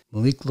kids.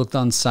 Malik looked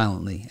on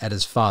silently at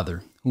his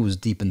father, who was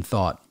deep in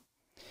thought.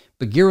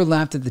 Bagheera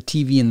laughed at the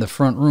TV in the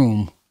front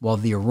room while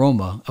the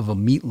aroma of a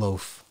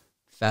meatloaf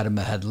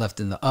Fatima had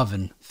left in the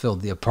oven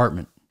filled the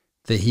apartment.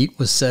 The heat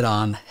was set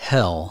on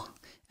hell,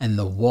 and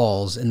the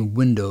walls and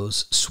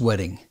windows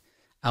sweating.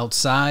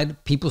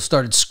 Outside, people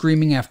started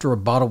screaming after a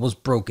bottle was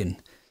broken.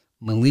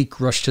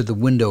 Malik rushed to the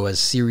window as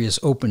Sirius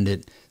opened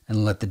it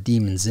and let the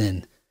demons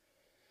in.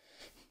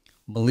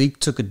 Malik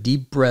took a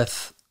deep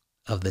breath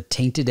of the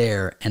tainted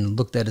air and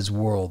looked at his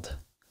world.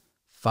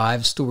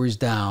 5 stories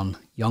down,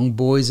 young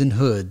boys in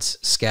hoods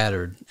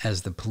scattered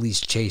as the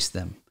police chased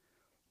them.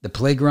 The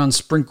playground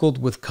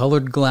sprinkled with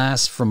colored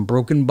glass from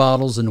broken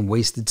bottles and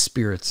wasted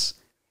spirits.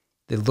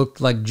 They looked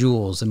like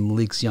jewels in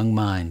Malik's young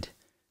mind.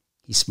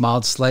 He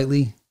smiled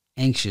slightly,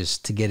 anxious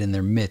to get in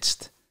their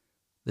midst.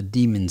 The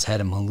demons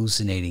had him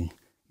hallucinating,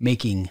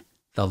 making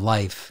the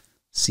life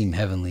seem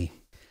heavenly.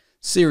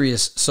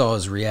 Sirius saw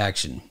his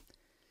reaction.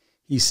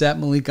 He sat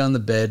Malik on the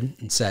bed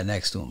and sat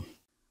next to him.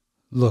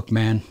 Look,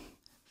 man,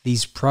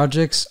 these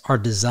projects are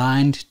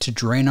designed to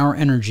drain our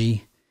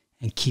energy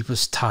and keep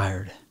us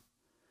tired.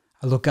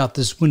 I look out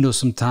this window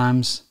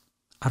sometimes.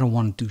 I don't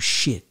want to do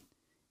shit.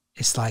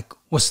 It's like,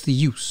 what's the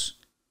use?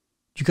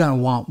 You gotta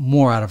want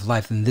more out of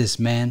life than this,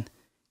 man.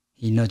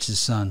 He nudged his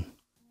son.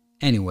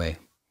 Anyway,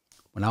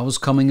 when I was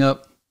coming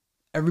up,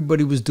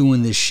 everybody was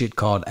doing this shit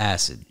called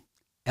acid.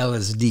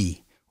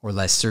 LSD, or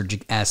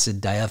lysergic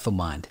acid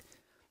diethylamide.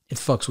 It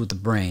fucks with the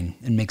brain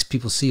and makes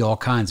people see all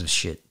kinds of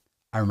shit.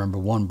 I remember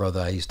one brother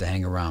I used to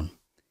hang around.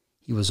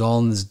 He was all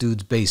in this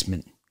dude's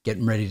basement,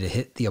 getting ready to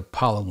hit the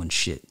Apollo and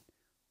shit.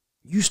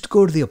 You used to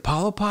go to the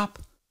Apollo, Pop?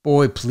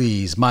 Boy,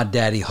 please, my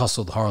daddy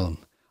hustled Harlem.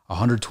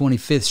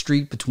 125th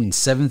Street between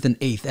 7th and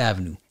 8th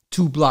Avenue.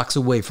 2 blocks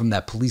away from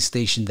that police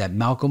station that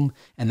Malcolm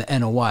and the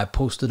NOI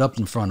posted up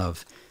in front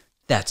of.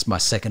 That's my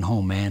second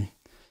home, man.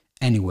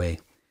 Anyway,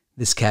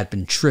 this cat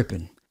been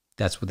tripping.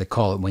 That's what they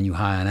call it when you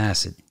high on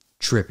acid.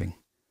 Tripping.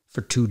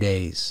 For 2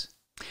 days.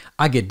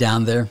 I get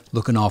down there,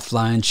 looking all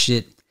fly and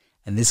shit,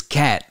 and this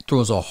cat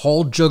throws a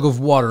whole jug of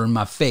water in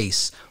my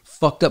face,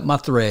 fucked up my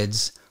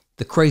threads.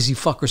 The crazy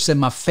fucker said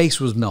my face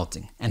was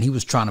melting, and he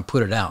was trying to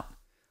put it out.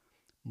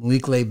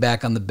 Malik lay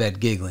back on the bed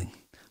giggling.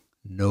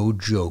 No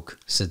joke,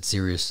 said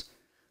Sirius.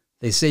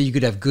 They say you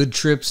could have good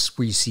trips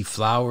where you see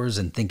flowers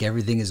and think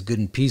everything is good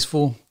and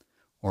peaceful,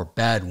 or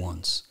bad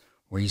ones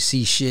where you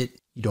see shit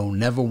you don't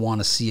never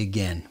want to see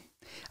again.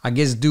 I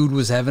guess dude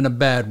was having a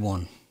bad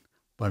one.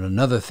 But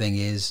another thing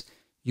is,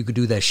 you could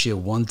do that shit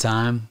one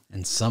time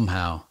and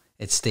somehow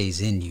it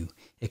stays in you.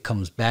 It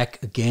comes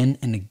back again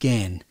and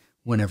again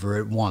whenever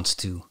it wants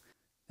to.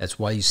 That's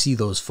why you see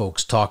those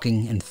folks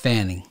talking and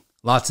fanning.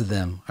 Lots of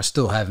them are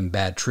still having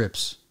bad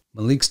trips.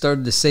 Malik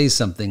started to say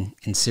something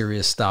and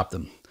Sirius stopped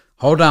him.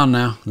 Hold on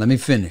now, let me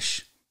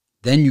finish.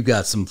 Then you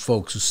got some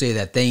folks who say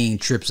that they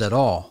ain't trips at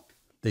all.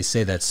 They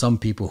say that some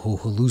people who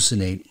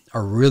hallucinate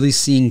are really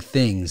seeing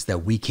things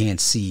that we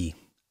can't see.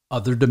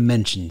 Other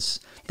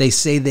dimensions. They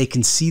say they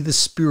can see the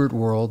spirit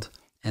world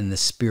and the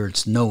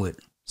spirits know it.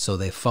 So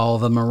they follow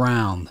them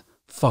around,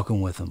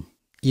 fucking with them.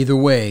 Either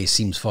way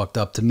seems fucked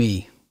up to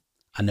me.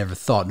 I never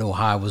thought no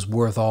high was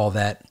worth all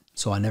that,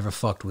 so I never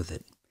fucked with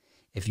it.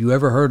 If you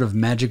ever heard of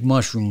magic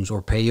mushrooms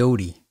or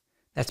peyote,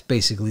 that's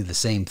basically the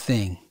same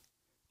thing.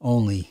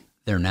 Only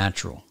they're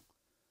natural.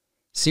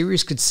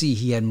 Sirius could see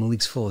he had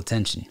Malik's full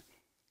attention.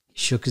 He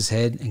shook his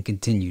head and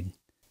continued.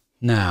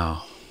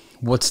 Now,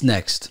 what's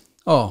next?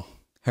 Oh,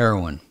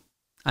 heroin.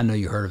 I know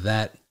you heard of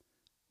that.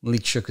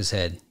 Malik shook his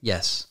head.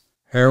 Yes.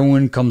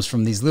 Heroin comes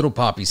from these little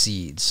poppy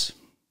seeds,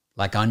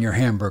 like on your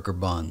hamburger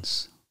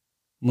buns.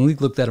 Malik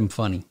looked at him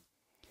funny.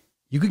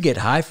 You could get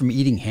high from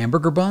eating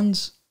hamburger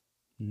buns?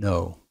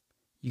 No.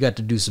 You got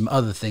to do some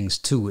other things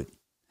to it.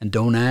 And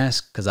don't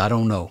ask, because I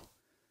don't know.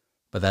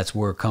 But that's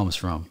where it comes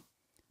from.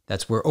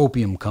 That's where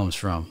opium comes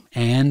from.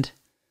 And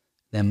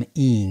them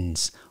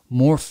enes,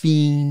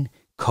 morphine,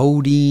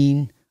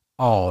 codeine,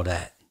 all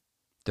that.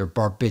 They're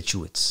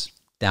barbiturates,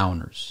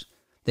 downers.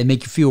 They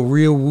make you feel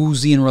real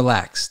woozy and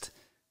relaxed,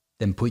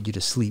 then put you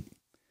to sleep.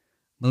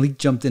 Malik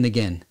jumped in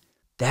again.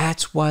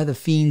 That's why the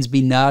fiends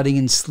be nodding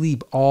in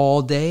sleep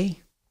all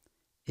day?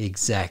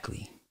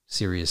 Exactly,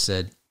 Sirius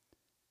said.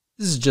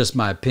 This is just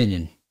my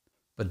opinion,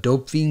 but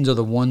dope fiends are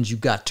the ones you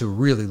got to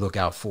really look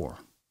out for.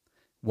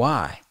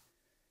 Why?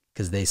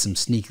 Because they some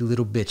sneaky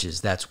little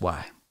bitches, that's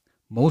why.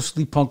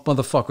 Mostly punk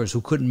motherfuckers who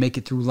couldn't make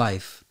it through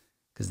life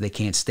because they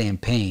can't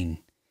stand pain.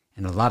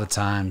 And a lot of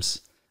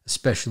times,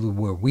 especially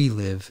where we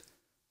live,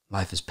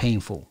 life is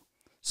painful.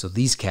 So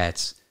these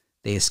cats,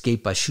 they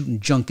escape by shooting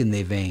junk in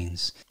their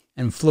veins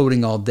and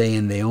floating all day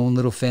in their own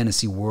little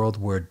fantasy world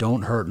where it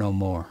don't hurt no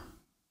more.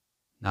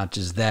 Not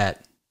just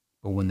that,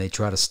 but when they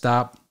try to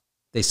stop,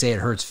 they say it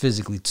hurts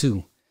physically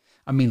too.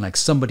 I mean, like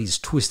somebody's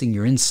twisting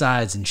your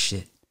insides and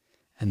shit.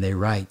 And they're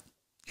right.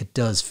 It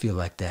does feel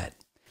like that.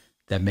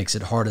 That makes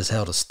it hard as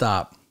hell to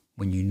stop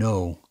when you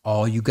know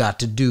all you got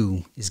to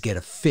do is get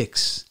a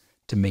fix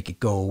to make it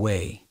go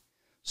away.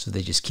 So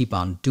they just keep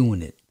on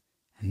doing it.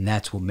 And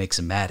that's what makes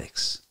them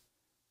addicts.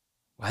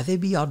 Why they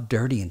be all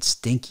dirty and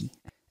stinky?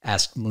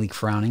 Asked Malik,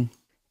 frowning.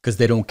 Because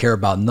they don't care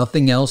about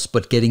nothing else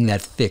but getting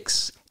that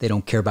fix. They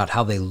don't care about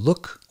how they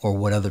look or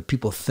what other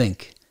people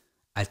think.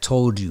 I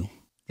told you,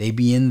 they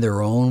be in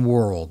their own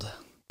world.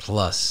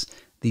 Plus,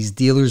 these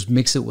dealers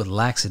mix it with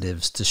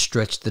laxatives to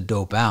stretch the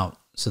dope out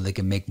so they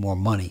can make more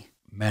money.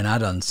 Man, I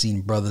done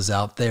seen brothers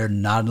out there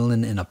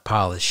noddling in a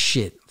pile of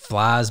shit,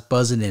 flies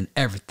buzzing and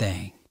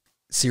everything.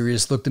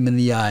 Sirius looked him in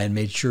the eye and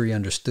made sure he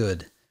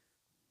understood.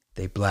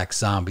 They black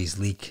zombies,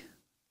 Leak.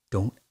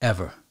 Don't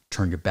ever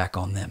turn your back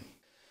on them.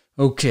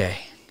 Okay,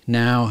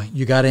 now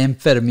you got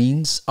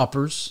amphetamines,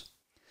 uppers.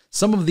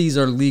 Some of these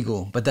are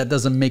legal, but that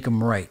doesn't make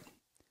them right.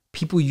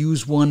 People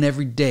use one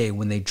every day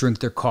when they drink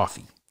their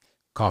coffee.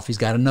 Coffee's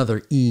got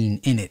another "ene"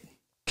 in it,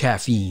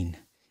 caffeine.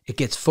 It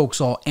gets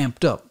folks all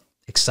amped up,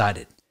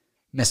 excited,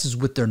 messes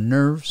with their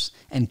nerves,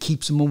 and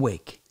keeps them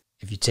awake.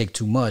 If you take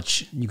too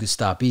much, you can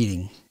stop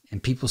eating,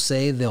 and people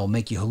say they'll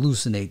make you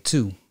hallucinate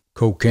too.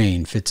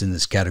 Cocaine fits in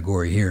this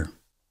category here.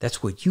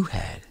 That's what you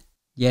had.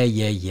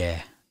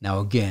 Yeah. Now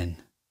again,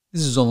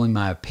 this is only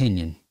my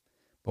opinion,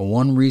 but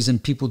one reason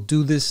people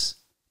do this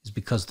is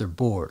because they're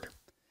bored.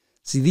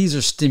 See, these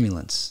are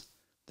stimulants.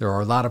 There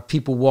are a lot of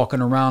people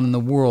walking around in the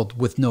world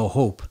with no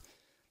hope.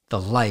 The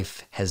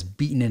life has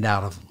beaten it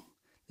out of them.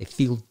 They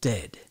feel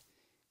dead.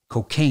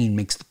 Cocaine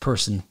makes the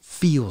person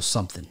feel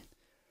something.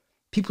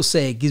 People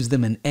say it gives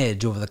them an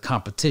edge over the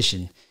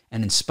competition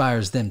and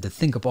inspires them to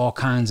think up all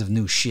kinds of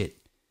new shit.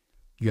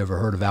 You ever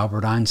heard of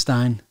Albert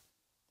Einstein?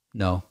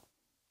 No.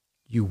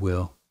 You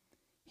will.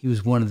 He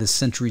was one of this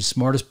century's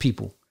smartest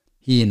people.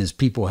 He and his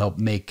people helped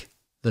make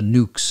the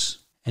nukes,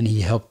 and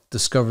he helped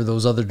discover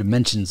those other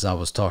dimensions I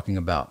was talking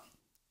about.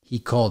 He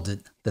called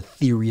it the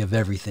theory of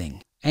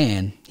everything,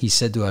 and he's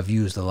said to have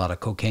used a lot of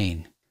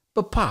cocaine.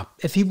 But Pop,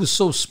 if he was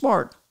so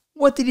smart,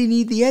 what did he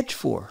need the edge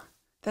for?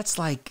 That's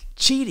like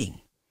cheating.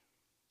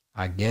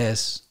 I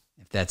guess,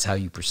 if that's how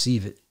you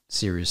perceive it,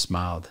 Sirius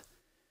smiled.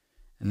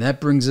 And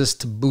that brings us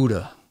to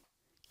Buddha,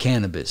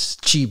 cannabis,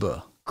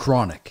 chiba,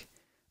 chronic,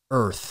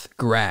 earth,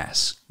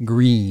 grass,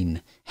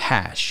 green,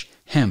 hash,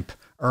 hemp,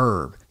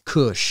 herb,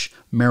 kush,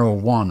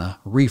 marijuana,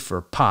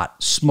 reefer,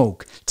 pot,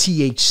 smoke,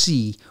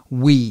 THC,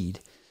 weed,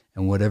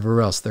 and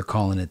whatever else they're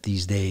calling it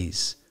these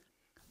days.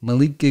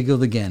 Malik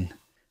giggled again.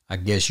 I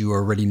guess you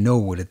already know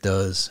what it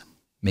does.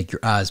 Make your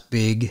eyes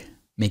big,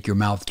 make your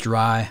mouth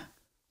dry,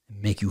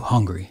 and make you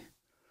hungry.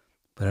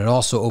 But it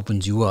also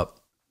opens you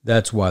up.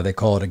 That's why they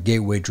call it a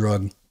gateway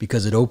drug,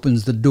 because it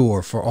opens the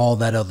door for all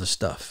that other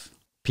stuff.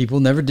 People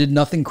never did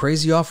nothing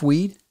crazy off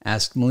weed?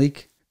 Asked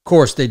Malik. Of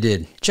course they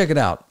did. Check it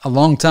out. A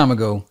long time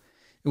ago,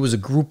 it was a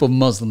group of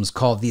Muslims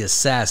called the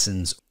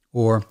Assassins,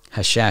 or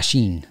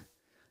Hashashin.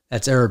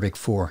 That's Arabic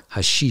for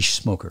hashish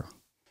smoker.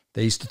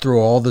 They used to throw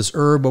all this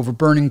herb over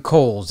burning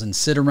coals and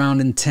sit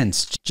around in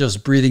tents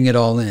just breathing it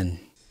all in.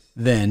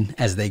 Then,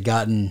 as they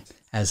gotten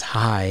as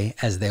high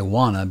as they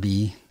wanna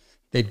be,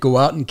 they'd go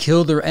out and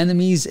kill their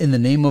enemies in the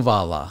name of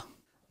Allah.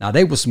 Now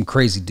they was some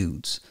crazy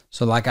dudes.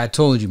 So like I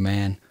told you,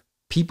 man,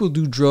 people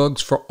do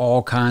drugs for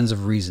all kinds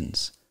of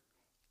reasons.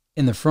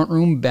 In the front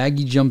room,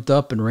 Baggy jumped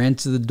up and ran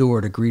to the door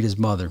to greet his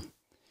mother.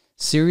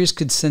 Sirius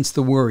could sense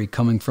the worry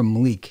coming from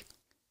Malik.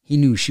 He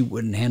knew she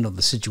wouldn't handle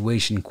the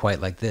situation quite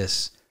like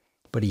this.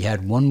 But he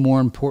had one more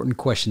important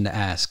question to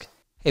ask.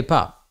 Hey,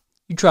 Pop,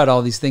 you tried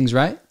all these things,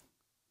 right?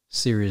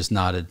 Sirius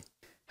nodded.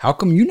 How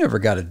come you never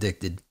got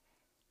addicted?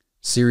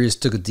 Sirius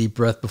took a deep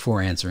breath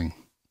before answering.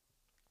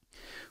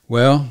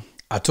 Well,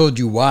 I told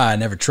you why I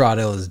never tried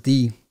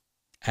LSD.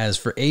 As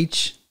for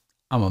H,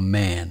 I'm a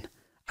man.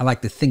 I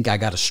like to think I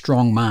got a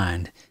strong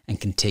mind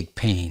and can take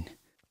pain.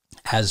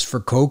 As for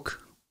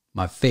coke,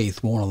 my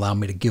faith won't allow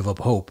me to give up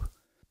hope.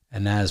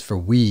 And as for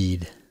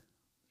weed,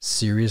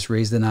 Sirius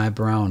raised an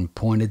eyebrow and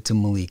pointed to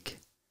Malik.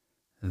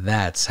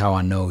 That's how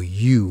I know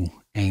you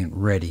ain't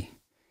ready.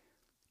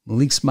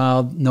 Malik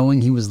smiled,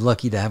 knowing he was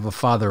lucky to have a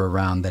father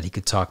around that he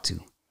could talk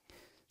to.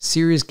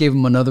 Sirius gave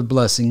him another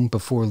blessing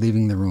before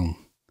leaving the room.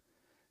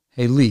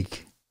 Hey,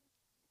 Leek,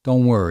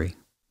 don't worry.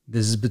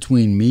 This is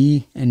between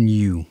me and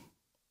you.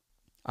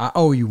 I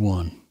owe you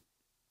one.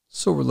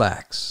 So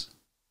relax.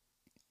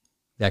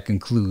 That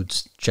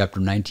concludes chapter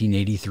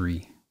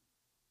 1983.